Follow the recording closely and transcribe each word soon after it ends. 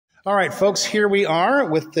All right, folks, here we are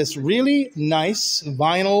with this really nice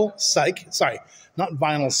vinyl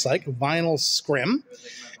scrim.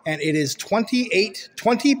 And it is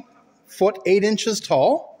 20 foot 8 inches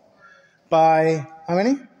tall by how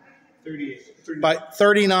many? 38. By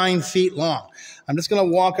 39 feet long. I'm just going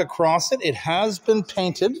to walk across it. It has been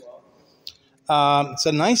painted. It's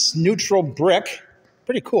a nice neutral brick.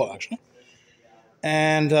 Pretty cool, actually.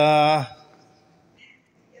 And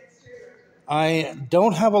I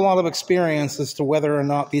don't have a lot of experience as to whether or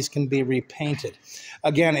not these can be repainted.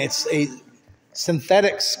 Again, it's a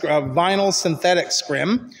vinyl synthetic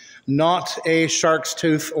scrim, not a shark's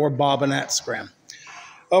tooth or bobbinet scrim.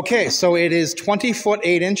 Okay, so it is 20 foot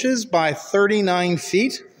 8 inches by 39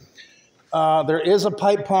 feet. There is a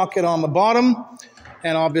pipe pocket on the bottom,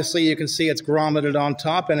 and obviously you can see it's grommeted on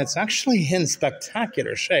top, and it's actually in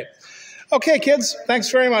spectacular shape. Okay, kids,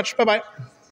 thanks very much. Bye-bye.